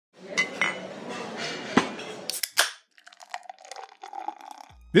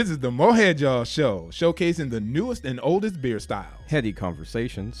This is the Mohead Y'all Show, showcasing the newest and oldest beer styles, Heady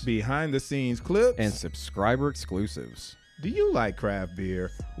conversations, behind-the-scenes clips, and subscriber exclusives. Do you like craft beer?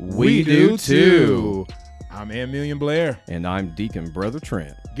 We do too. I'm Million Blair. And I'm Deacon Brother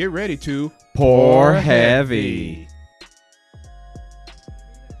Trent. Get ready to Pour heavy.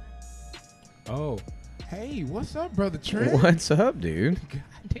 Oh, hey, what's up, Brother Trent? What's up, dude? God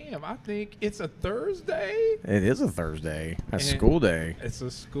damn, I think it's a Thursday. It is a Thursday. A And school day. It's a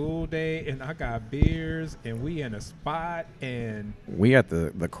school day, and I got beers, and we in a spot, and... We at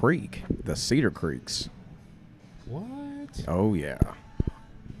the creek, the Cedar Creeks. What? Oh, yeah.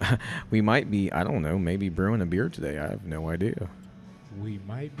 We might be, I don't know, maybe brewing a beer today. I have no idea. We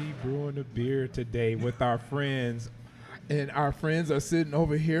might be brewing a beer today with our friends, and our friends are sitting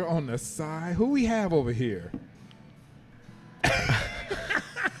over here on the side. Who we have over here?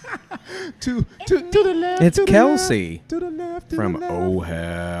 to the left. It's to the Kelsy. Left, to the left. To From the left.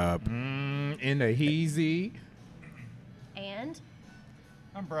 OHAP. In the heezy. And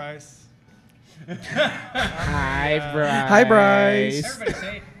I'm Bryce. Hi, Bryce. Hi, Bryce.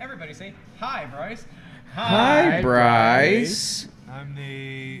 Everybody say, hi, Bryce. Hi, Bryce. I'm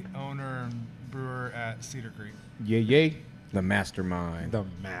the owner and brewer at Cedar Creek. Yay. The mastermind. The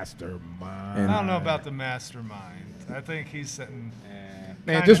mastermind. And- I don't know about the mastermind. I think he's sitting.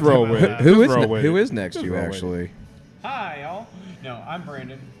 Man, just roll with it. Who Just roll with who it. is next to Just you, roll with actually? it. Hi, y'all. No, I'm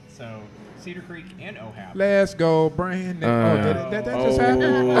Brandon. So, Cedar Creek and OHAP. Let's go, Brandon. That just Oh. happened?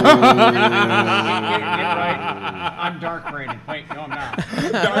 Get right. I'm Dark Brandon. Wait, no, I'm not.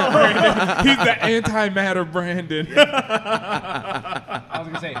 Dark Brandon. He's the antimatter Brandon. I was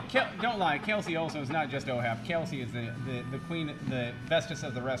going to say, don't lie. Kelsy also is not just OHAP. Kelsy is the queen, the bestest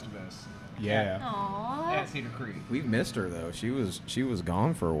of the rest of us. Yeah. Aww. At Cedar Creek. We missed her though. She was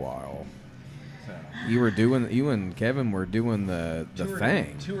gone for a while. So. You and Kevin were doing the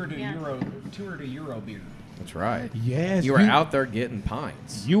thing. Tour to Yeah. Euro beer. That's right. Yes. You were out there getting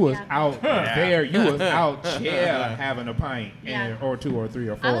pints. You was Yeah. out there. You was out here having a pint, Yeah. or two, or three,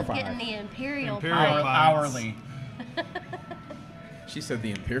 or four, I or was five. getting the Imperial Imperial pint. pints. Hourly. She said the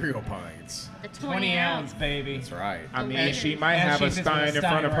Imperial pints. The 20 ounce, baby. That's right. I mean, And- she might and have a she's just with Stein a in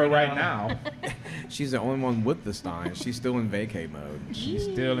front of her Stein right right now. She's the only one with the Stein. She's still in vacay mode. She's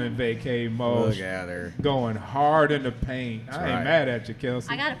still in vacay mode, Look at her. going hard in the paint. I ain't right. mad at you, Kelsey.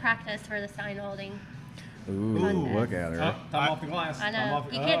 I got to practice for the sign holding. Ooh, Okay. look at her. Oh, thumb off the glass. I Thumb know. off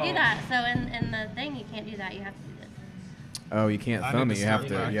the- You can't do oh. that. So in the thing, you can't do that. You have to do this. Oh, you can't I thumb need it. to You have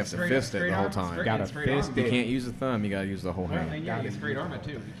start to. You have to Straight- fist it straight the whole arm, time. straight- Gotta straight fist arm. You it. can't use the thumb. You gotta use the whole Well, hand. then yeah, you straight arm it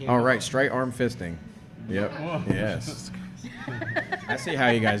too. You can't All do right, it. straight arm fisting. Yep. Whoa. Yes. I see how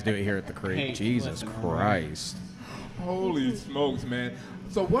you guys do it here at the creek. Hey, Jesus listen, Christ. Holy smokes, man.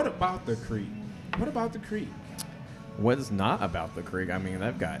 So what about the creek? What about the creek? What is not about the creek? I mean,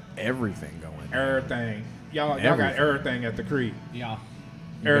 they've got everything going. Everything. Y'all got Everything. everything at the creek. Yeah.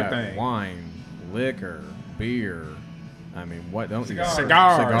 You got Everything. wine, liquor, beer. I mean, what don't you have?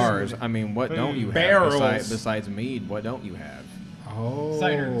 Cigars. Cigars. I mean, what don't you have Barrels. besides mead? What don't you have? Oh.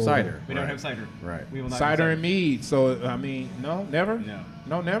 Cider. Cider. We don't Right. have cider. Right. We will not Cider do and mead. So, I mean, no, never? No.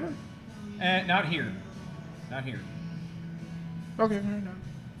 No, never? Not here. Not here. Okay, fair enough.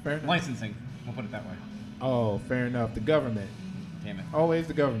 Fair enough. Licensing. We'll put it that way. Oh, fair enough. The government. Damn it. Always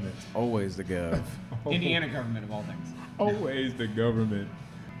the government. Always the gov. Indiana government of all things. Always the government.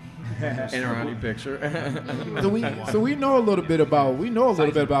 In around your picture. So we know a little bit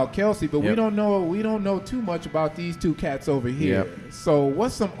about Kelsey, but we Yep. don't know too much about these two cats over here. Yep. So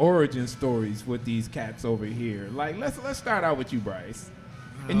what's some origin stories with these cats over here? Like let's start out with you, Bryce.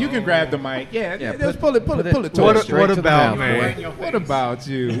 And you can grab the mic. Yeah, Yeah, just pull it to What us. straight to the about mouth, me? boy. Right in your What face. about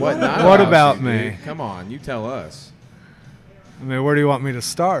you? What not What about you, me? dude? Come on, you tell us. I mean, where do you want me to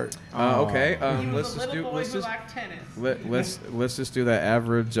start? Okay. He was Let's a just little do. boy Let's who just. liked tennis. Let's just do that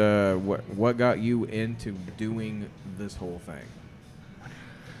average. What got you into doing this whole thing?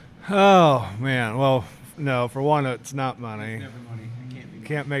 Oh man, well, no. For one, it's not money. Never money. It can't be.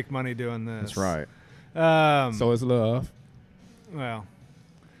 Can't make money doing this. That's right. So it's love. Well,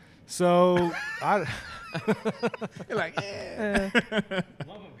 so I. You're like, yeah. Love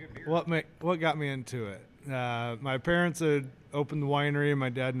of good beer. What got me into it? My parents had opened the winery, and my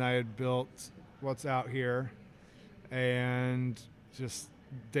dad and I had built what's out here, and just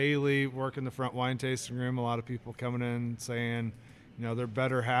daily working the front wine tasting room. A lot of people coming in saying, you know, their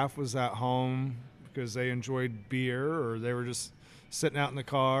better half was at home because they enjoyed beer, or they were just sitting out in the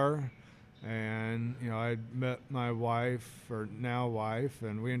car. And you know, I'd met my wife, or now wife,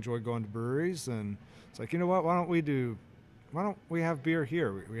 and we enjoyed going to breweries. And it's like, you know what? Why don't we have beer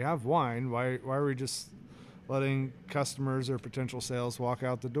here? We have wine. Why are we just letting customers or potential sales walk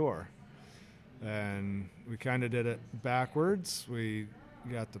out the door. And we kind of did it backwards. We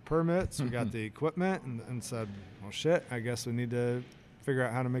got the permits, we got the equipment, and said, well, shit, I guess we need to figure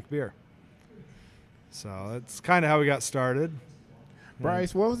out how to make beer. So that's kind of how we got started.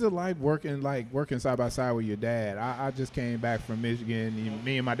 Bryce, what was it like working side by side with your dad? I just came back from Michigan.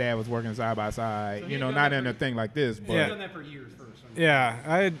 Me and my dad was working side by side. So you you've know, done not that in a thing like this, but You've done that for years first.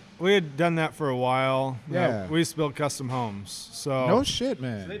 Yeah, we had done that for a while. Yeah. We used to build custom homes. So no shit, So they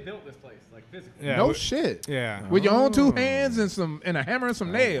man. built this place, like physically. Yeah, No shit. Yeah. With your own two Oh. hands and a hammer and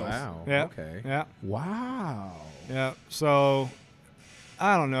some nails. Wow. Yeah. Okay. Yeah. Wow. Yeah. So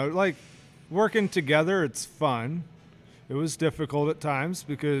I don't know. Like working together, it's fun. It was difficult at times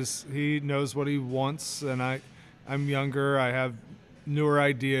because he knows what he wants, and I'm younger. I have newer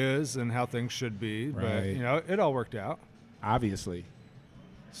ideas and how things should be. But Right. you know, it all worked out. Obviously.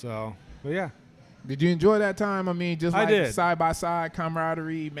 So, but yeah. Did you enjoy that time? I mean, just I like did. side by side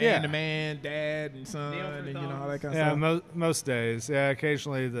camaraderie, man Yeah. to man, dad and son, Nail and through you know all that kind Yeah. of stuff. Most days. Yeah.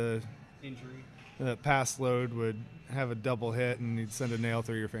 Occasionally the Injury. pass load would have a double hit, and you'd send a nail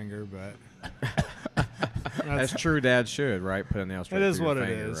through your finger. But That's true. Dad should, right? Put a nail straight it is through your what it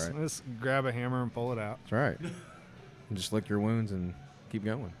finger, is. Right? Just grab a hammer and pull it out. That's right. And just lick your wounds and keep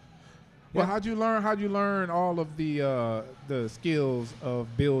going. Well, Yeah. how'd you learn all of the skills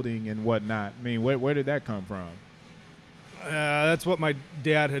of building and whatnot? I mean, where did that come from? That's what my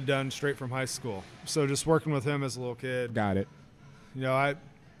dad had done straight from high school. So just working with him as a little kid. Got it. You know,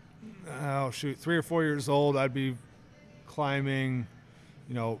 3 or 4 years old, I'd be climbing,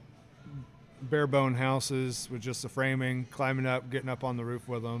 you know, bare bone houses with just the framing, climbing up, getting up on the roof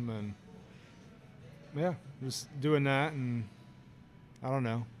with them, and yeah, just doing that, and I don't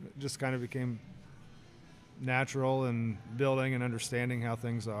know, it just kind of became natural and building and understanding how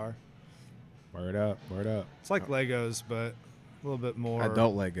things are. Word up, word up. It's like Legos, but a little bit more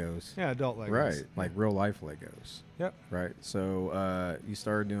Adult Legos. Yeah, adult Legos. Right. Like real life Legos. Yep. Right. So you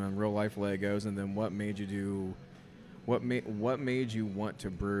started doing real life Legos, and then what made you do? What made you want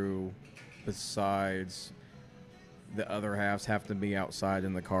to brew? Besides, the other halves have to be outside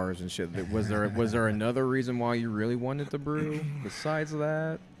in the cars and shit. Was there another reason why you really wanted to brew besides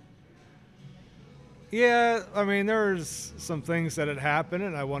that? Yeah, I mean, there was some things that had happened,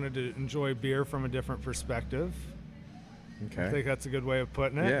 and I wanted to enjoy beer from a different perspective. Okay. I think that's a good way of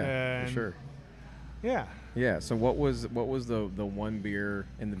putting it. Yeah, and for sure. Yeah. Yeah. So what was the one beer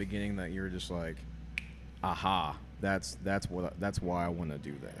in the beginning that you were just like, aha, that's why I want to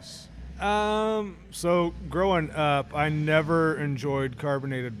do this. So growing up, I never enjoyed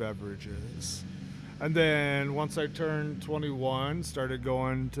carbonated beverages. And then once I turned 21, started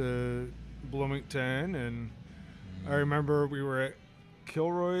going to Bloomington, and I remember we were at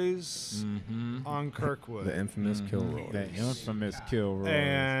Kilroy's on Kirkwood. The infamous Kilroy. The infamous Kilroy.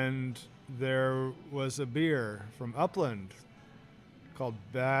 And there was a beer from Upland called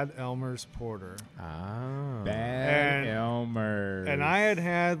Bad Elmer's Porter. Ah. Bad And- Elmer. And I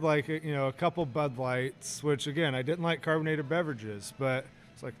had like a couple Bud Lights, which again, I didn't like carbonated beverages, but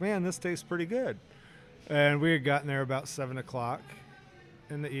it's like, man, this tastes pretty good. And we had gotten there about 7 o'clock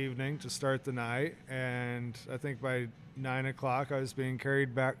in the evening to start the night, and I think by 9 o'clock I was being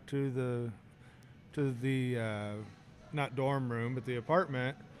carried back to the not dorm room, but the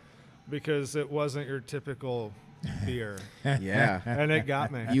apartment, because it wasn't your typical beer. Yeah. And it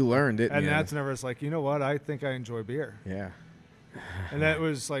got me. You learned it. And yeah. that's never, it's like, you know what, I think I enjoy beer. Yeah. And that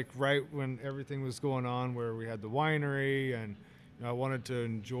was like right when everything was going on, where we had the winery, and I wanted to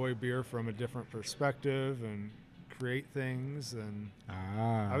enjoy beer from a different perspective and create things. And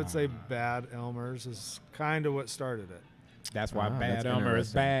I would say Bad Elmer's is kind of what started it. That's why Ah, Bad that's Elmer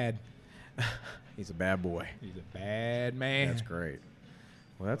is interesting. bad. He's a bad boy. He's a bad man. That's great.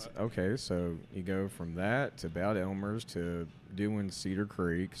 Well, that's okay. So you go from that to Bad Elmer's to doing Cedar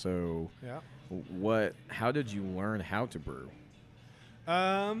Creek. So Yeah. how did you learn how to brew?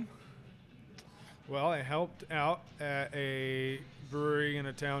 Well, I helped out at a brewery in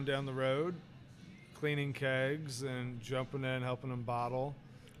a town down the road, cleaning kegs and jumping in, helping them bottle.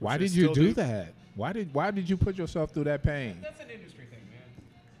 Why which I did you still do that? Why did you put yourself through that pain? That's an industry thing,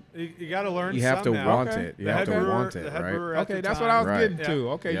 man. You got to learn. You have to some now. want Okay. it. You The have head to brewer- want the it, head right? brewer at Okay, the that's what time- I was Right. getting Yeah. to.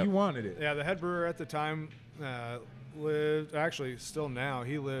 Okay, Yep. you wanted it. Yeah, the head brewer at the time lived, actually still now,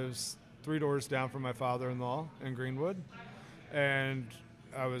 he lives 3 doors down from my father-in-law in Greenwood. And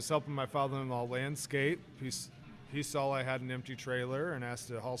I was helping my father-in-law landscape. He saw I had an empty trailer and asked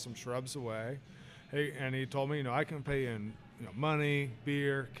to haul some shrubs away. And he told me, I can pay in money,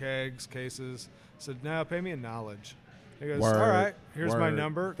 beer, kegs, cases. I said, no, pay me in knowledge. He goes, Word, all right, here's my word.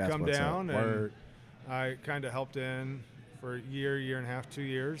 number. That's Come what's up. down. And Word. I kind of helped in for a year and a half, 2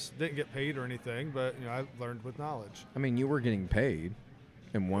 years. Didn't get paid or anything, but I learned with knowledge. I mean, you were getting paid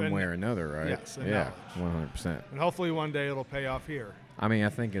in one And- way or another, right? yes, and Yeah, 100%. And hopefully one day it'll pay off here. I mean, I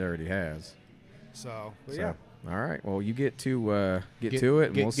think it already has. So, but So, yeah. all right. Well, you get to get to it,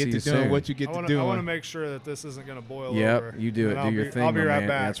 and we'll see get you to doing soon. what you get I to want doing. to make sure that this isn't going to boil Yep, over. you do it. and Do your thing, I'll be my right man.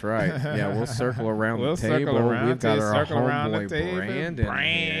 back. That's right. Yeah, we'll circle around We'll the circle table. around We've got to our circle around the homeboy table. Brandon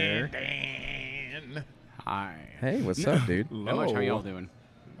here. Brandon. Hi. Hey, what's up, dude? Not much. How y'all doing?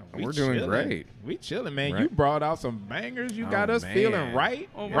 We We're doing chilling. great. We chilling, man. Right. You brought out some bangers. You got Oh, us man. feeling right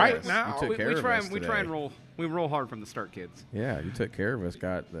Oh, right yes. now. You took care of us we try today. and roll. We roll hard from the start, kids. Yeah, you took care of us.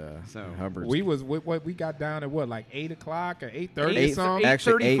 Got the So, Hubbard's. We was what we got down at what, like 8:00 or 8:30 Eight- something.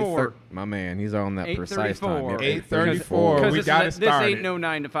 Actually, 8:34. My man, he's on that precise time. 8:34. 8:34. Because We this, got is it this ain't started. no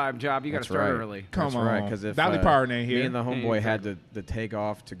 9 to 5 job. You got to That's start right. early. Come That's on, right, because if Dolly Parton ain't me here. and the Yeah, homeboy had exactly. to take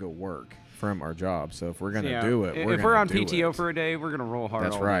off to go work from our job, so if we're gonna Yeah. do it, If we're we're gonna on do PTO it. for a day, we're gonna roll hard.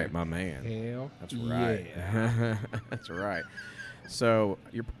 That's all right, day. my man. Hell, That's right. yeah. That's right. So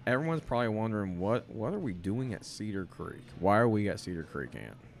everyone's probably wondering what are we doing at Cedar Creek? Why are we at Cedar Creek,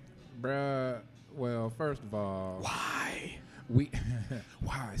 Ant? Bruh, well, first of all, Why?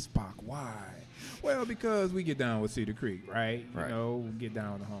 why, Spock, why? Well, because we get down with Cedar Creek, right? Right. You know, we get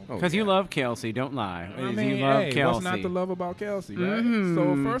down with home. Oh, Because you yeah. love Kelsey, don't lie. I You mean, love hey, Kelsey. what's not to love about Kelsey, right? Mhm.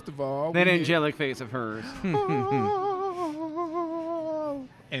 So first of all, That we angelic face of hers.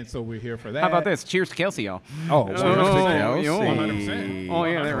 and so we're here for that. How about this? Cheers to Kelsey, y'all. Oh, Cheers Oh, to oh, Kelsey. oh, 100%. Oh,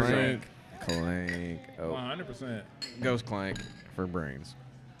 yeah, there we go. Clank, clank. Oh, 100%. goes clank for brains.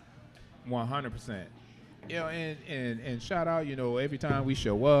 100%. You know, and shout out, you know, every time we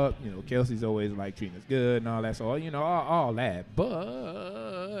show up, you know, Kelsey's always like treating us good and all that. So, you know, all that.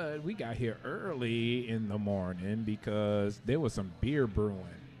 But we got here early in the morning because there was some beer brewing.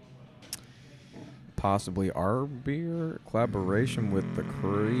 Possibly our beer collaboration with the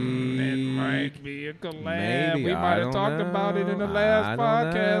Creek. It might be a collab. Maybe, We I might have don't talked about it in the know. last I don't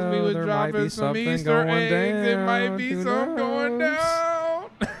podcast. We know. was There might dropping be some something Easter going eggs. It might down. be Who some going knows? down.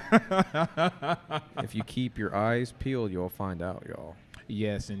 If you keep your eyes peeled, you'll find out, y'all.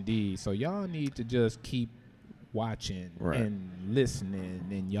 Yes, indeed. So y'all need to just keep watching Right. and listening,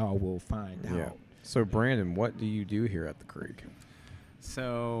 and y'all will find Yeah. out. So, Brandon, what do you do here at the Creek?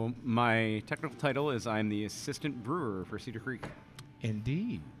 So my technical title is I'm the assistant brewer for Cedar Creek.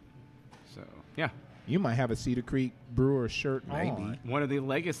 Indeed. So yeah, You might have a Cedar Creek Brewer shirt Maybe. on. one of the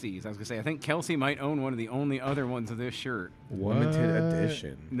legacies. I was gonna say I think Kelsey might own one of the only other ones of this shirt. Limited What?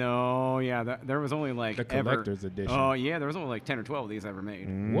 edition. No, yeah, there was only like The ever. collector's edition. Oh yeah, there was only like 10 or 12 of these ever made.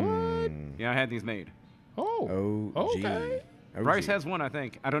 What? Yeah, I had these made. Oh. OG. Okay. OG. Bryce has one, I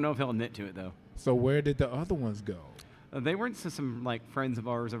think. I don't know if he'll admit to it though. So where did the other ones go? They were to some like friends of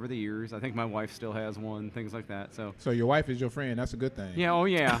ours over the years. I think my wife still has one, things like that. So So your wife is your friend. That's a good thing. yeah, oh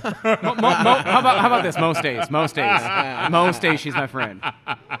yeah. How about this? Most days, most days she's my friend.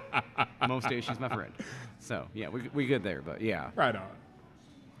 Most days she's my friend. So yeah, we good there. But yeah, Right on.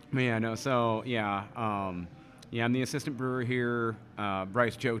 yeah, no. So yeah, yeah, I'm the assistant brewer here.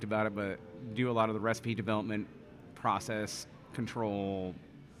 Bryce joked about it, but do a lot of the recipe development, process control,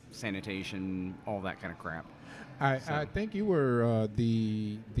 sanitation, all that kind of crap. I think you were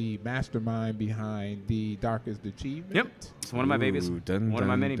the mastermind behind the Darkest Achievement. Yep, it's one of my babies. Ooh, dun, One of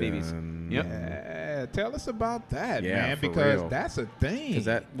my dun, many babies. dun. Yep. Yeah, tell us about that, Yeah, man, for because real. that's a thing. Is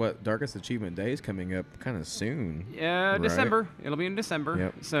that what Darkest Achievement Day is coming up kind of soon? Yeah, Right. December. It'll be in December.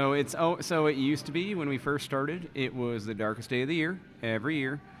 Yep. So it used to be when we first started, it was the darkest day of the year every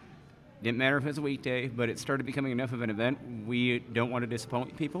year. Didn't matter if it was a weekday, but it started becoming enough of an event. We don't want to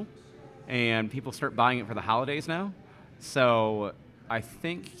disappoint people, and people start buying it for the holidays now. So I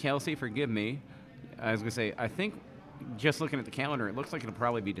think, Kelsey, forgive me, I was gonna say I think just looking at the calendar, it looks like it'll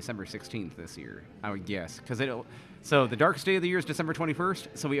probably be December 16th this year. I would guess because it'll. So the darkest day of the year is December 21st.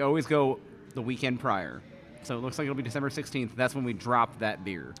 So we always go the weekend prior. So it looks like it'll be December 16th. That's when we drop that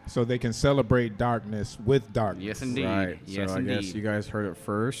beer. so they can celebrate darkness with darkness. Yes, indeed. Right. Yes, so I guess indeed. you guys heard it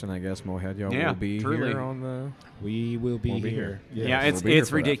first, and I guess Mohead, y'all Yeah, will be truly. here on the. We will be, We'll be here. here. Yes. Yeah, we'll be here it's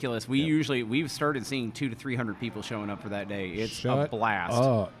for that. ridiculous. Yep. We've started seeing 200 to 300 people showing up for that day. It's Shut a blast.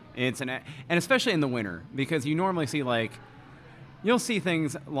 up. It's and especially in the winter because you normally see you'll see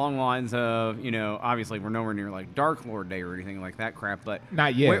things along lines of obviously we're nowhere near like Dark Lord Day or anything like that crap, but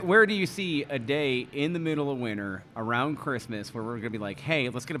Not yet. Where do you see a day in the middle of winter around Christmas where we're gonna be like, hey,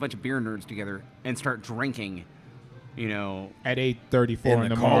 let's get a bunch of beer nerds together and start drinking, At 8:34 in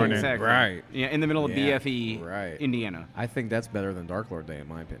the cold. morning. Exactly. Right. Yeah, in the middle of Yeah, BFE, right. Indiana. I think that's better than Dark Lord Day, in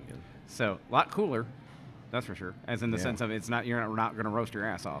my opinion. So a lot cooler. That's for sure. As in the Yeah. sense of you're not going to roast your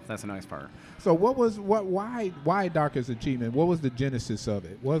ass off. That's a nice part. So why Darkest Achievement? What was the genesis of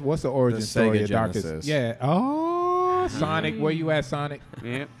it? What's the origin The story Sega of Darkest? Genesis. Yeah. Oh, Sonic, where you at, Sonic?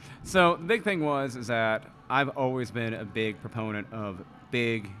 Yeah. So the big thing is that I've always been a big proponent of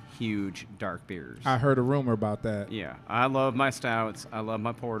big, huge, dark beers. I heard a rumor about that. Yeah, I love my stouts, I love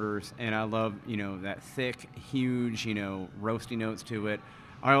my porters, and I love, that thick, huge, roasty notes to it.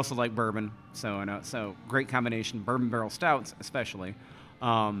 I also like bourbon, so great combination, bourbon barrel stouts especially.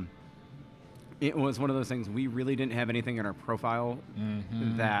 It was one of those things, we really didn't have anything in our profile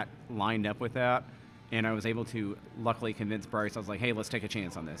that lined up with that. And I was able to luckily convince Bryce. I was like, hey, let's take a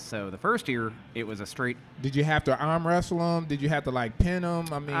chance on this. So the first year, it was a straight. Did you have to arm wrestle them? Did you have to pin them?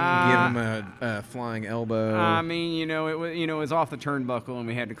 I mean, Give him a flying elbow. I mean, it was off the turnbuckle, and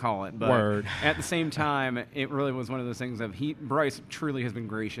we had to call it. But Word. At the same time, it really was one of those things of Bryce truly has been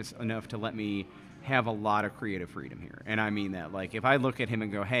gracious enough to let me have a lot of creative freedom here, and I mean that. Like, if I look at him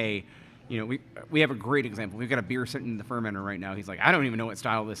and go, hey. We have a great example. We've got a beer sitting in the fermenter right now. He's like, I don't even know what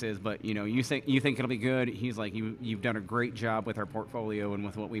style this is, but you think it'll be good. He's like, you've done a great job with our portfolio and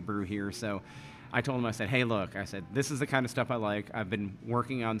with what we brew here. So I told him, I said, hey, look, this is the kind of stuff I like. I've been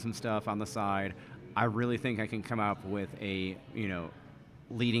working on some stuff on the side. I really think I can come up with a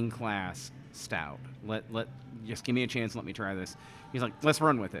leading class stout. Just give me a chance. Let me try this. He's like, let's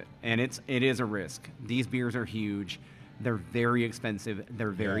run with it. And it is a risk. These beers are huge. They're very expensive.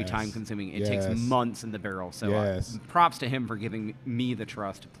 They're very time-consuming. It takes months in the barrel. So props to him for giving me the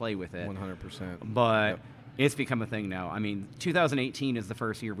trust to play with it. 100%. But it's become a thing now. I mean, 2018 is the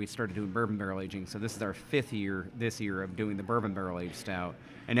first year we started doing bourbon barrel aging. So this is our 5th year this year of doing the bourbon barrel aged stout.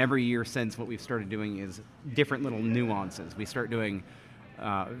 And every year since, what we've started doing is different little nuances. We start doing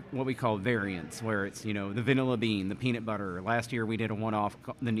what we call variants, where it's, the vanilla bean, the peanut butter. Last year we did a one-off,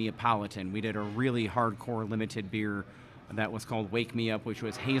 the Neapolitan. We did a really hardcore limited beer that was called Wake Me Up, which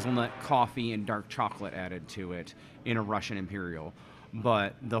was hazelnut, coffee, and dark chocolate added to it in a Russian Imperial.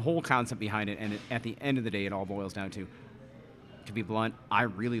 But the whole concept behind it, and at the end of the day, it all boils down to be blunt, I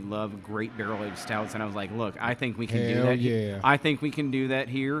really love great barrel-aged stouts, and I was like, look, I think we can do that. Yeah. I think we can do that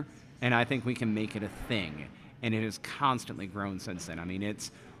here, and I think we can make it a thing. And it has constantly grown since then. I mean,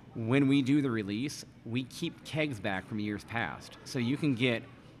 when we do the release, we keep kegs back from years past. So you can get,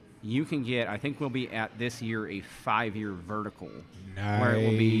 I think we'll be at this year a 5-year vertical. Nice. Where it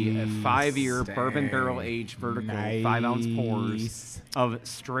will be a 5-year bourbon barrel aged vertical, 5-ounce pours of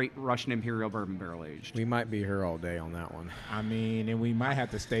straight Russian Imperial bourbon barrel aged. We might be here all day on that one. I mean, and we might have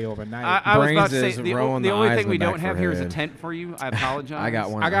to stay overnight. I was about to Brains say, is the rolling only the eyes thing in we the don't back have of here her is a head. tent for you. I apologize. I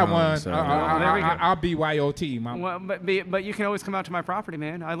got one. I got one. So There we go. I'll BYOT. Well, but you can always come out to my property,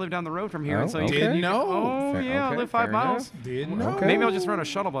 man. I live down the road from here, Oh, and so you okay. can. Didn't know. Oh yeah, I Okay, live 5 fair miles. enough. Didn't know. Okay. Maybe I'll just run a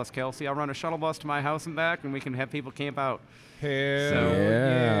shuttle bus, Kelsey. I'll run a shuttle bus to my house and back, and we can have people camp out. Hell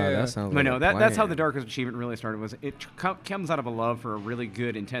Yeah, that sounds But like no, a that's how plan. the Darkest Achievement really started. Was it comes out of a love for a really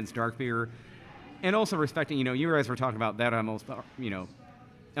good, intense dark beer, and also respecting. You guys were talking about that almost.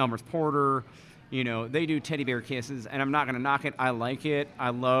 Elmer's Porter. They do Teddy Bear Kisses, and I'm not going to knock it. I like it. I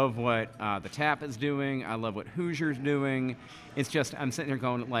love what the Tap is doing. I love what Hoosier's doing. It's just I'm sitting there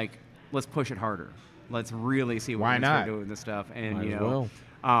going like, let's push it harder. Let's really see what Why we can start not? doing with this stuff. And Might as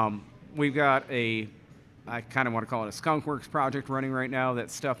well. we've got I kind of want to call it a Skunk Works project running right now.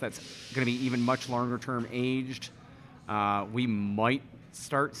 That's stuff that's going to be even much longer term aged. We might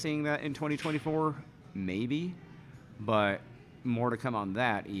start seeing that in 2024, maybe, but more to come on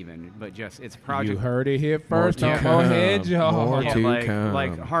that even. But just it's a project. You heard it here first. to Don't come. go ahead, y'all. More Yeah, to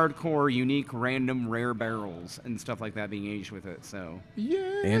like come. hardcore, unique, random, rare barrels and stuff like that being aged with it. So Yeah.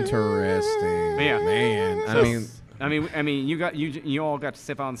 Interesting. Yeah. Man. So- I mean, you all got to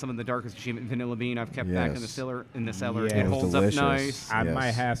sip on some of the Darkest Achievement vanilla bean I've kept back in the Yes. cellar. Yeah. It It was holds delicious. up nice. I Yes.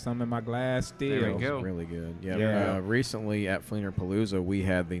 might have some in my glass still. There we go. Really good. Yeah. Yeah. Recently at Fleener Palooza, we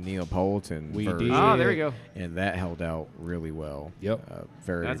had the Neapolitan We version, did. Oh, there you go. and that held out really well. Yep.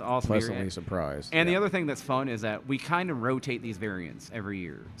 Very That's awesome. pleasantly surprised. And the other thing that's fun is that we kind of rotate these variants every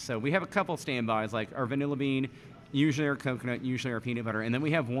year. So we have a couple standbys, like our vanilla bean, usually our coconut, usually our peanut butter, and then we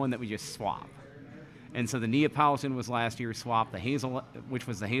have one that we just swap. And so the Neapolitan was last year's swap, the hazelnut, which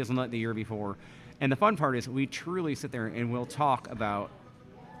was the hazelnut the year before. And the fun part is we truly sit there and we'll talk about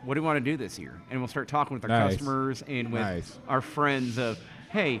what do we want to do this year, and we'll start talking with our Nice. customers and with Nice. our friends of,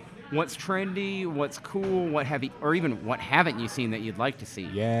 hey, what's trendy, what's cool, what have you, or even what haven't you seen that you'd like to see?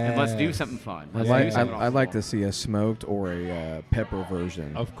 And let's do Yes. something fun. I'd Let's like, do something I'd like awesome. to see a smoked or a pepper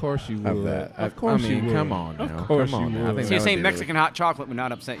version Of course you of would. that. Of course I mean, you would. come on Of now. course Come on you now. I would. think So that you're would saying be Mexican hot chocolate would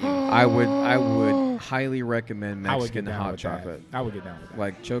not upset you? I would highly recommend I would Mexican get down hot with chocolate. that. I would get down with that.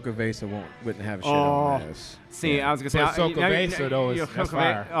 Like Chocovesa wouldn't have shit Oh. on this. See, Yeah. I was gonna say, But Socavesa, though, is- you that's cook it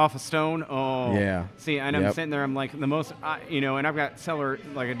fire. off a stone. Oh, Yeah. See, and I'm Yep. sitting there, I'm like the most, and I've got cellar,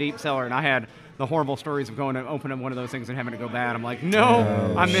 like a deep cellar, and I had the horrible stories of going to open up one of those things and having to go bad. I'm like,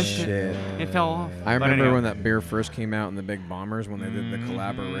 no, I missed shit. it. It fell off. I But remember anyhow. when that beer first came out in the big bombers when they did the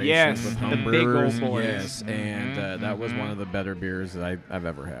collaborations Yes, with the home big old brewers. boys. Yes, and that was one of the better beers that I've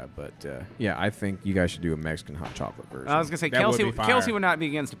ever had. But yeah, I think you guys should do a Mexican hot chocolate version. I was gonna say That would be Kelsy. fire. Kelsy would not be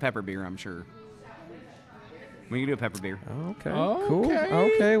against a pepper beer. I'm sure. We can do a pepper beer. Okay, Okay. cool.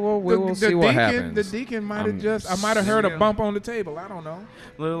 Okay, well, we will see the what deacon, happens. The deacon might I'm have I might have heard Yeah. a bump on the table. I don't know.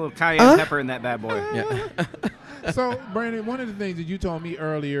 Little cayenne pepper in that bad boy. Yeah. So, Brandon, one of the things that you told me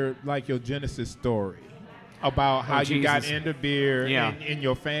earlier, like your Genesis story about how you got Jesus. into beer Yeah. in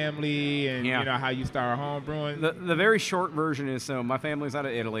your family and Yeah. you know how you started home brewing. The very short version is, so my family's out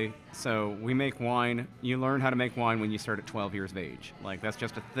of Italy, so we make wine. You learn how to make wine when you start at 12 years of age. Like, that's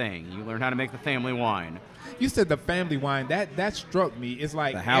just a thing. You learn how to make the family wine. You said the family wine. That struck me. It's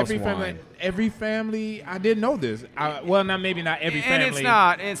like The house family. wine. Every family. I didn't know this. Well, maybe not every family.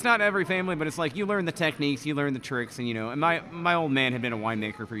 And it's not every family, but it's like you learn the techniques, you learn the tricks, and and my old man had been a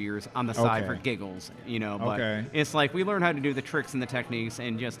winemaker for years on the side Okay. for giggles, but Okay. it's like we learn how to do the tricks and the techniques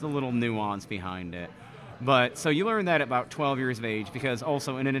and just the little nuance behind it. But so you learn that at about 12 years of age, because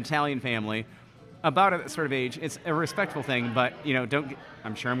also in an Italian family, about at that sort of age, it's a respectful thing, but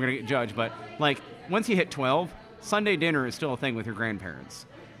I'm sure I'm gonna get judged, but like once you hit 12, Sunday dinner is still a thing with your grandparents.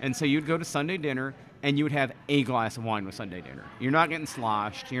 And so you'd go to Sunday dinner and you would have a glass of wine with Sunday dinner. You're not getting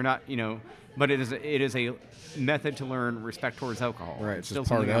sloshed, you're not, but it is a method to learn respect towards alcohol. Right, It's it's just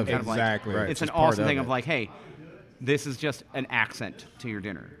still part something I'm of it. kind of like, Exactly. Right. it's It's an just part awesome of thing it. of like, hey, this is just an accent to your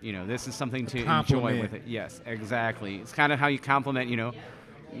dinner. This is something to enjoy compliment. with it. Yes, exactly. It's kind of how you compliment,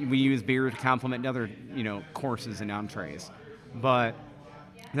 we use beer to complement other, courses and entrees. But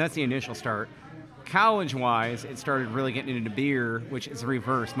that's the initial start. College-wise, it started really getting into beer, which is the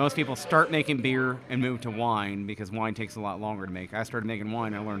reverse. Most people start making beer and move to wine because wine takes a lot longer to make. I started making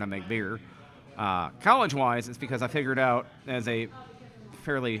wine and I learned how to make beer. College-wise, it's because I figured out as a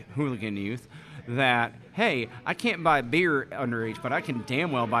fairly hooligan youth that, hey, I can't buy beer underage, but I can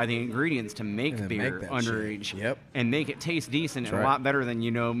damn well buy the ingredients to make And then beer make that underage. shit. Yep. And make it taste decent and That's a right. lot better than,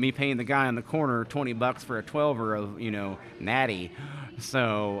 me paying the guy on the corner $20 for a 12er of, natty.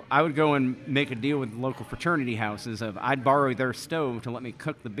 So I would go and make a deal with local fraternity houses of I'd borrow their stove to let me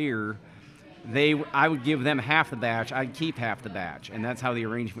cook the beer. I would give them half the batch, I'd keep half the batch, and that's how the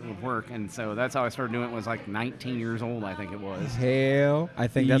arrangement would work. And so that's how I started doing it. Was like 19 years old, I think it was. Hell, I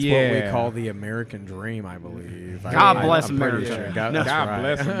think that's what we yeah. call the American dream, I believe. God bless I'm pretty America. sure. No. That's God right.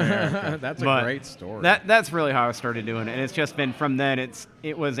 bless America. That's a But great story. That's really how I started doing it, and it's just been from then.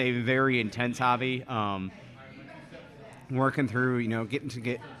 It was a very intense hobby. Working through, getting to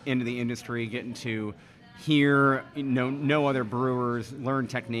get into the industry, getting to hear, no other brewers, learn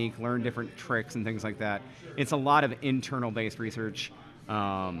technique, learn different tricks and things like that. It's a lot of internal-based research.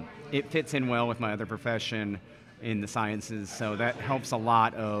 It fits in well with my other profession in the sciences, so that helps a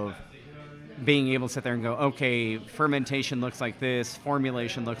lot of being able to sit there and go, okay, fermentation looks like this,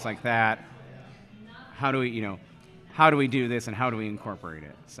 formulation looks like that. How do we do this and how do we incorporate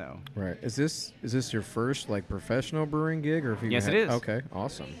it? So. Right. Is this your first professional brewing gig, or if you Yes, had, it is. Okay,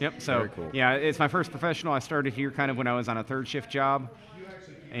 awesome. Yep. So Very cool. yeah, it's my first professional. I started here kind of when I was on a third shift job,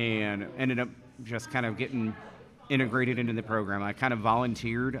 and ended up just kind of getting integrated into the program. I kind of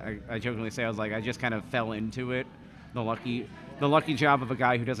volunteered. I jokingly say I just kind of fell into it. The lucky job of a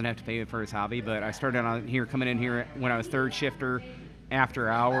guy who doesn't have to pay for his hobby. But I started coming in here when I was third shifter, after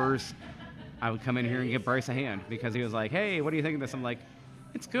hours. I would come in here and give Bryce a hand because he was like, hey, what do you think of this? I'm like,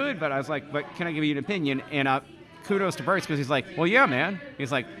 it's good, but I was like, but can I give you an opinion? And kudos to Bryce because he's like, well, yeah, man.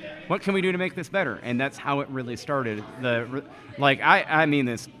 He's like, what can we do to make this better? And that's how it really started. I mean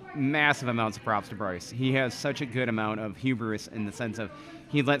this, massive amounts of props to Bryce. He has such a good amount of hubris in the sense of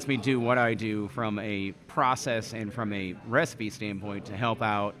he lets me do what I do from a process and from a recipe standpoint to help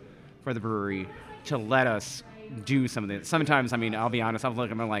out for the brewery, to let us do some of it. Sometimes, I'll be honest, I'll look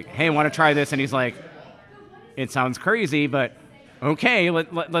at him like, hey, want to try this? And he's like, it sounds crazy, but okay,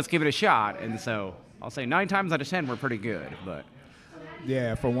 let's give it a shot. And so I'll say 9 times out of 10, we're pretty good. But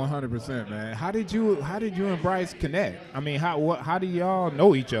yeah, for 100%, man. How did you and Bryce connect? How do y'all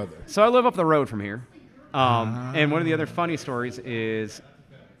know each other? so I live up the road from here. And one of the other funny stories is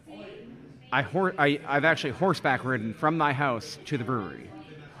I've actually horseback ridden from my house to the brewery.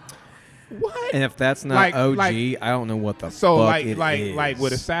 What? And if that's not Like- OG, like- I don't know what the So fuck like it like is.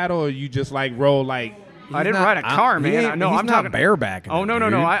 with a saddle, or you just like roll like. I didn't ride a car, he man. ain't- No, he's I'm not talking barebacking. Oh it, no,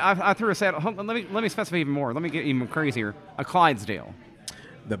 dude. I threw a saddle. Let me specify even more. Let me get even crazier. A Clydesdale.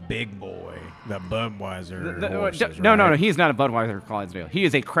 The big boy, the Budweiser. The- horses, no, right? he's not a Budweiser Clydesdale. He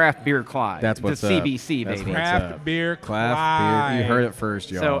is a craft beer Clyde. That's what's the up. CBC, That's baby. what's Craft up. beer Craft beer. You heard it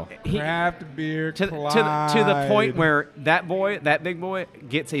first, y'all. So he, Craft beer to Clyde. the point where that big boy,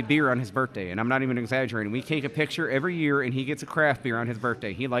 gets a beer on his birthday, and I'm not even exaggerating. We take a picture every year, and he gets a craft beer on his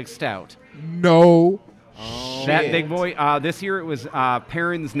birthday. He likes stout. No. That shit. big boy. This year it was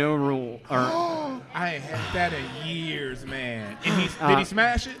Perrin's No Rule. I ain't had that in years, man. And did he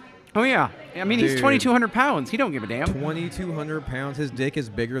smash it? Oh yeah, I mean he's Dude. 2,200 pounds. He don't give a damn. 2,200 pounds. His dick is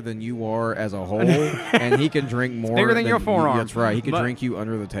bigger than you are as a whole, and he can drink more. bigger than your forearm. That's right. He can But- drink you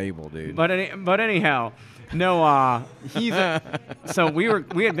under the table, dude. But anyhow, no. He's so we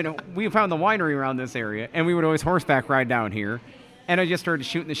found the winery around this area, and we would always horseback ride down here, and I just started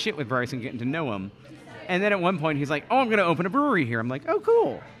shooting the shit with Bryce and getting to know him, and then at one point he's like, "Oh, I'm gonna open a brewery here." I'm like, "Oh,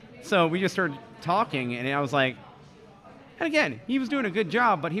 cool." So we just started talking, and I was like, and again, he was doing a good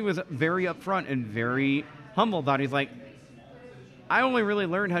job, but he was very upfront and very humble about it. He's like, I only really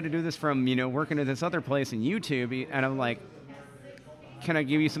learned how to do this from, working at this other place in YouTube. And I'm like, can I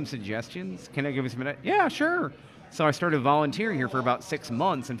give you some suggestions? Can I give you some? Yeah, sure. So I started volunteering here for about 6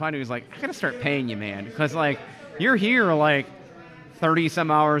 months, and finally he was like, I gotta start paying you, man. Because, like, you're here, like, 30-some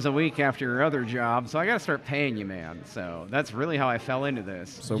hours a week after your other job, so I gotta start paying you, man. So that's really how I fell into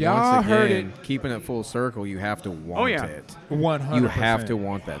this. So Y'all once heard again, keeping it full circle, you have to want yeah. it. 100%. You have to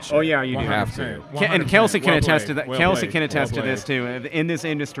want that shit. Oh, yeah, you do. You have to. 100%. And Kelsey can Well attest played. to that. Well Kelsey played. can attest Well to this played. too. In this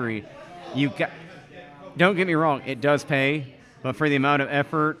industry, don't get me wrong, it does pay, but for the amount of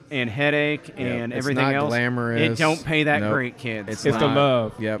effort and headache and It's everything not else, glamorous. it don't pay that Nope. great, kids. It's the not.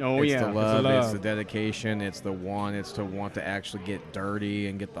 love. Yep. Oh, it's yeah. the It's the love. It's love. the dedication. It's the want. It's to want to actually get dirty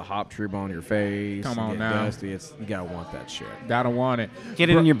and get the hop tube on your face. Come and on get now. Dusty. You gotta want that shit. Gotta want it.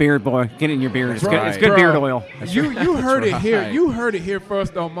 Get it in your beard, boy. Get it in your beard. It's That's good. It's right. good Bro, beard oil. You heard it here. right. You heard it here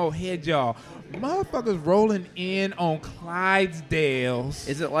first on Mo Head, y'all. Motherfuckers rolling in on Clydesdales.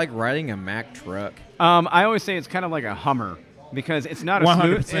 Is it like riding a Mack truck? I always say it's kind of like a Hummer. Because it's not a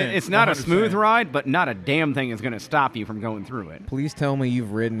 100%, smooth, it's not a 100%. smooth ride, but not a damn thing is going to stop you from going through it. Please tell me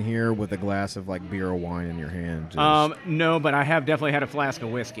you've ridden here with a glass of like beer or wine in your hand. Just- No, but I have definitely had a flask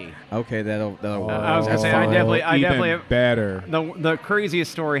of whiskey. okay, that'll work. I was gonna That's say, I fine. definitely- I Even definitely- better. The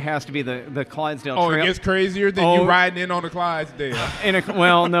craziest story has to be the Clydesdale Oh, Trail. it gets crazier than Oh. you riding in on the Clydesdale.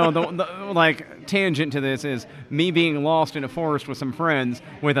 The like tangent to this is me being lost in a forest with some friends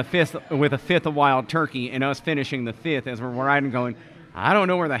with a fifth of wild turkey, and us finishing the fifth as we're riding, going, I don't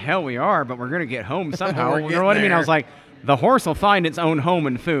know where the hell we are, but we're gonna get home somehow. We're You know getting what I mean? I there. was like, the horse will find its own home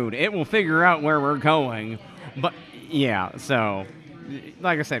and food. It will figure out where we're going. But yeah, so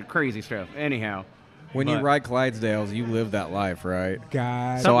like I said, crazy stuff. Anyhow. When you but- ride Clydesdales, you live that life, right?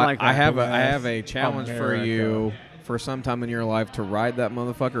 God. So Something I, like that. I have Bless a challenge for America. you for some time in your life to ride that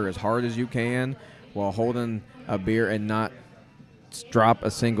motherfucker as hard as you can while holding a beer and not drop a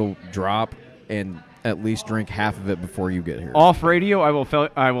single drop, and at least drink half of it before you get here. Off radio, I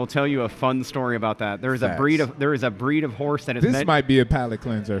will tell you a fun story about that. There is a Facts. breed of horse that is This meant might be a palate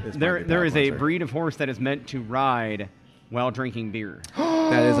cleanser. This might there be there is a palate breed of horse that is meant to ride while drinking beer. cleanser.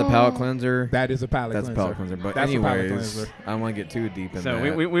 That is a palate cleanser. That is a palate That's a cleanser. palate cleanser. But That's a palate anyways, cleanser. I don't want to get too deep in So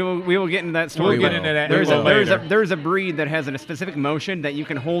that. we will get into that story. We'll get but into that There's a little later. there's a breed that has a specific motion that you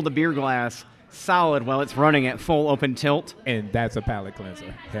can hold a beer glass solid while it's running at full open tilt And that's a palate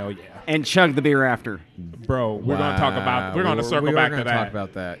cleanser. Hell yeah. and chug the beer after. Bro, we're going to talk about, we're going to circle we back are to gonna talk that.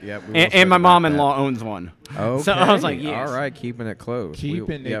 about that. Yep. we will And circle my back mom-in-law that. owns one. Okay. So I was like, yes. All right, keeping it close.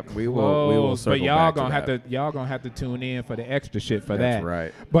 Keeping it yep, close. we will circle but y'all back gonna have that. to y'all gonna have to tune in for the extra shit for That's that.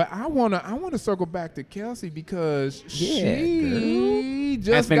 right. But I wanna circle back to Kelsey because Yeah, she just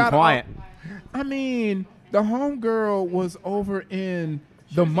That's been got quiet. I mean, the homegirl was over in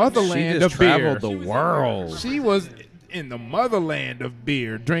the motherland She just of beer. traveled the world. She was in the motherland of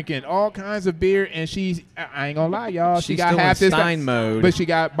beer, drinking all kinds of beer, and I ain't gonna lie, y'all, she She's got still in half this Stein mode. but she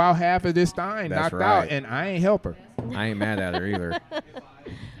got about half of this Stein That's knocked right. out, and I ain't help her. I ain't mad at her either.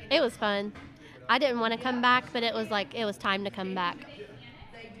 It was fun. I didn't want to come back, but it was time to come back.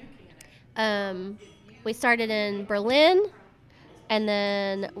 We started in Berlin, and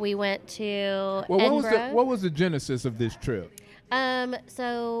then we went to Well, Edinburgh. what was the genesis of this trip?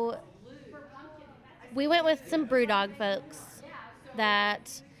 So we went with some Brewdog folks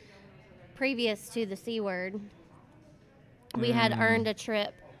that previous to the C word, we had earned a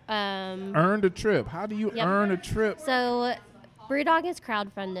trip Earned a trip. How do you Yep. earn a trip? So, Brewdog is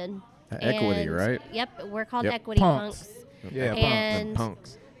crowdfunded. Equity, And- right? Yep, we're called Yep. Equity Punks. Punks. Yeah, And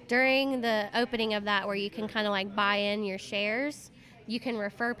Punks. during the opening of that, where you can kind of like buy in your shares, you can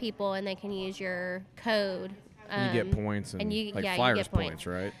refer people and they can use your code. You get points and you like get Flyers points. points,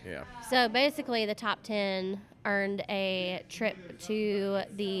 right? Yeah. So basically, the top 10 earned a trip to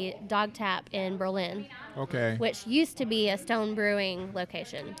the Dog Tap in Berlin, Okay. which used to be a Stone Brewing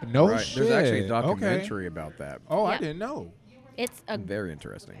location. No right. shit. There's actually a Okay. documentary about that. Oh, I Yep. didn't know. It's a Very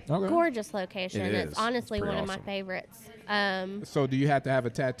interesting. Okay. gorgeous location. It It's is. honestly It's one pretty of my awesome. favorites. So do you have to have a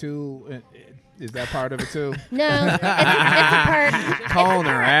tattoo? Is that part of it too? No, it's a perk. Calling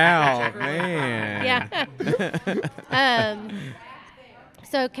her out, man. Yeah.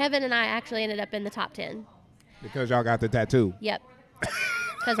 So Kevin and I actually ended up in the top 10. Because y'all got the tattoo. Yep.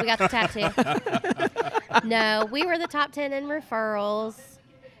 Because we got the tattoo. No, we were the top 10 in referrals.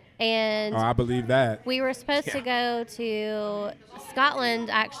 And Oh, I believe that. we were supposed to go to Scotland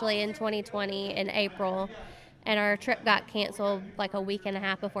actually in 2020 in April. And our trip got canceled like a week and a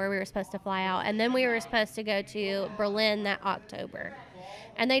half before we were supposed to fly out. And then we were supposed to go to Berlin that October.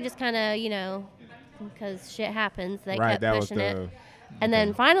 And they just kind of, because shit happens, they Right, kept that was pushing the. it. And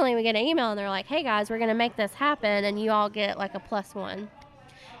then finally we get an email and they're like, hey guys, we're going to make this happen and you all get like a +1.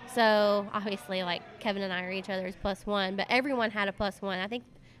 So obviously like Kevin and I are each other's +1, but everyone had a +1. I think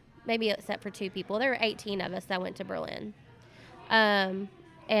maybe except for 2 people. There were 18 of us that went to Berlin. And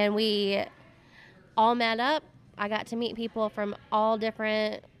we all met up. I got to meet people from all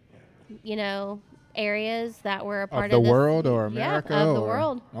different, areas that were a part Of of the this, world or America? of the or-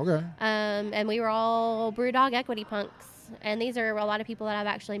 world. Okay. And we were all Brewdog Equity Punks. And these are a lot of people that I've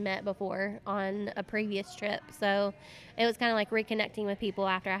actually met before on a previous trip. So it was kind of like reconnecting with people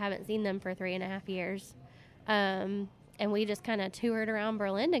after I haven't seen them for 3.5 years. And we just kind of toured around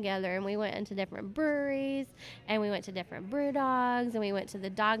Berlin together. And we went into different breweries. And we went to different brew dogs. And we went to the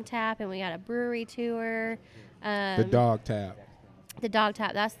Dog Tap. And we got a brewery tour. The dog tap. The Dog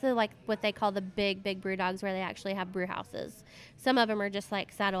Tap, that's the what they call the big brew dogs where they actually have brew houses. Some of them are just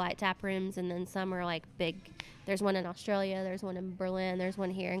like satellite tap rooms, and then some are like big. There's one in Australia, there's one in Berlin, there's one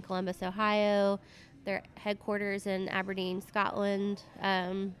here in Columbus, Ohio. Their headquarters in Aberdeen, Scotland.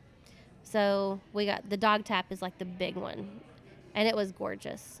 So we got the Dog Tap is like the big one, and it was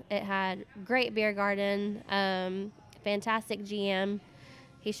gorgeous. It had great beer garden, fantastic GM.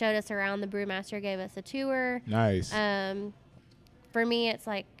 He showed us around. The brewmaster gave us a tour. Nice. For me, it's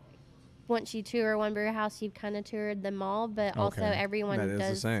like once you tour one brew house, you've kind of toured them all. But also Okay. everyone That is the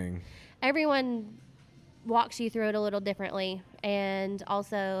does. saying. Everyone walks you through it a little differently, and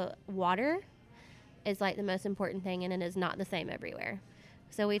also water is like the most important thing, and it is not the same everywhere.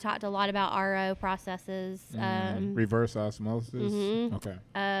 So we talked a lot about RO processes. Reverse osmosis. mhm. Okay.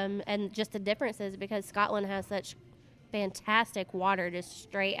 And just the differences because Scotland has such fantastic water just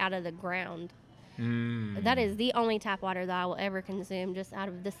straight out of the ground. That is the only tap water that I will ever consume just out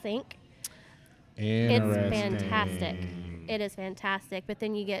of the sink. It's Interesting. fantastic. It is fantastic. But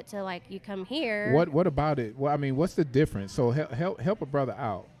then you get to you come here. What about it? Well, I mean, what's the difference? So help a brother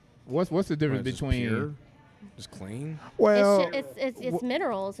out. What's the difference Just between? pure? Just clean? Well, It's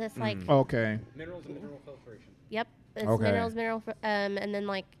minerals. It's like okay. Minerals and mineral filtration. yep. It's Okay. minerals. And then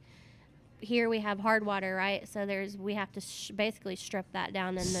here we have hard water, right? So we have to basically strip that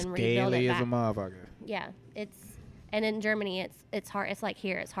down and then rebuild Scaly it as back. a motherfucker. Yeah, and in Germany it's hard. It's like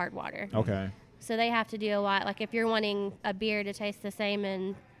here, it's hard water. Okay. So they have to do a lot. Like if you're wanting a beer to taste the same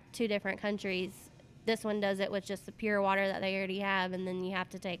in 2 different countries, this one does it with just the pure water that they already have, and then you have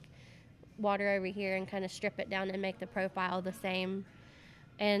to take water over here and kind of strip it down and make the profile the same.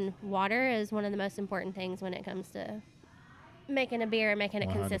 And water is one of the most important things when it comes to making a beer and making it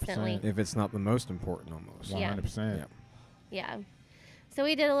 100%. consistently. If it's not the most important, almost. Yeah. 100%. Yeah. Yeah. So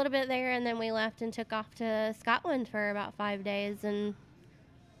we did a little bit there, and then we left and took off to Scotland for about 5 days and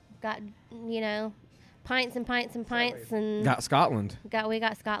got, pints and pints and pints and Got Scotland. we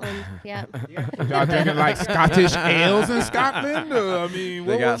got Scotland. Yeah. Y'all drinking like Scottish ales in Scotland? I mean,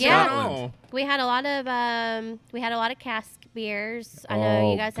 They what got was Yeah. going Scotland. on? We had a lot of cask beers. I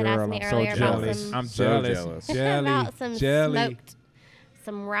know you guys had girl, asked me I'm so earlier about jealous. some I'm So jealous. jealous. Jelly. about some jelly. smoked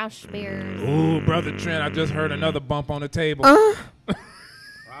some Roush beers. Ooh, brother Trent, I just heard another bump on the table.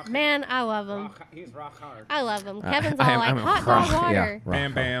 Man, I love them. He's rock hard. I love them. Kevin's I all am- like I'm a hot rock- dog yeah, water. rock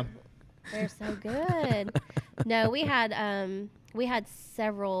Bam, hard. bam. They're so good. No, we had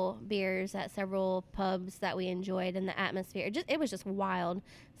several beers at several pubs that we enjoyed, and the atmosphere. It was just wild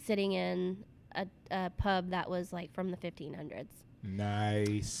sitting in a pub that was like from the 1500s.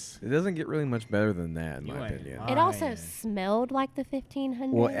 Nice. It doesn't get really much better than that, in You my ain't opinion. lying. It also smelled like the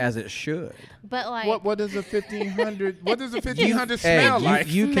 1500s. Well, as it should. but like What does a 1500? What does a 1500 smell like?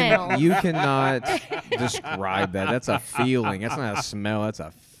 you Smell. you cannot describe that. That's a feeling. That's not a smell. That's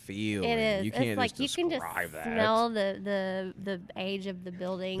a feeling. it is. You can't It's like just you can just describe that. smell the age of the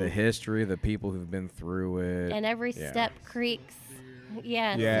building. The history, the people who've been through it, and every yeah. step creaks.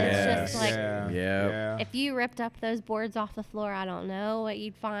 Yes, Yes. it's just like yeah, Yep. yeah. if you ripped up those boards off the floor, I don't know what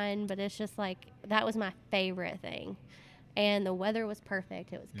you'd find, but it's just like that was my favorite thing. And the weather was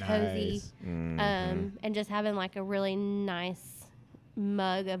perfect. It was cozy. Nice. And just having like a really nice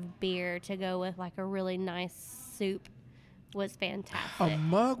mug of beer to go with like a really nice soup was fantastic. A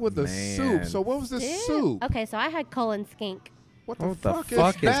mug with a soup. Man. So what was the Yeah. soup? Okay, so I had Colin Skink. What What the fuck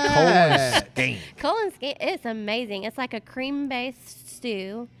fuck is that? Colin Skink? Colin Skink, it's amazing. It's like a cream-based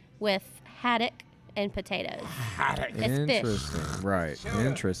stew with haddock and potatoes. It's fish. Interesting. Right.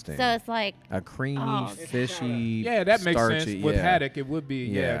 Interesting. So it's like, A creamy, Oh. fishy, Yeah, that makes starchy, sense. With yeah. haddock, it would be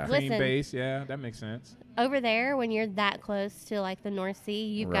Yeah. cream Listen. base. Yeah, that makes sense. over there, when you're that close to like the North Sea,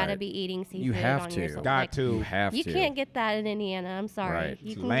 you've got to Right. be eating seafood You have on to. your sal- Got like, to. You have You to. can't get that in Indiana. I'm sorry. Right.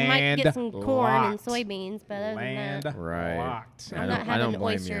 You might Land get some corn and locked. soybeans, but other than Land that, Right. locked. I I'm don't- not I don't having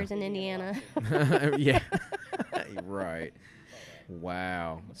blame you. oysters in Indiana. Yeah. Right.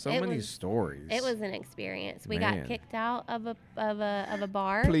 Wow. So It many was- stories. It was an experience. We Man. got kicked out of a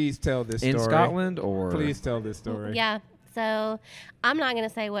bar. Please tell this in story. Scotland or Please tell this story. Yeah. So I'm not going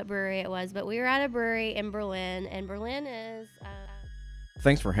to say what brewery it was, but we were at a brewery in Berlin, and Berlin is.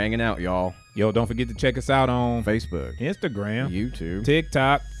 Thanks for hanging out, y'all. Yo, don't forget to check us out on Facebook, Instagram, YouTube,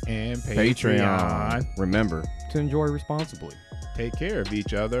 TikTok, and Patreon. Remember to enjoy responsibly Take care of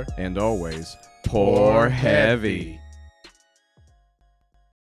each other. and always pour heavy.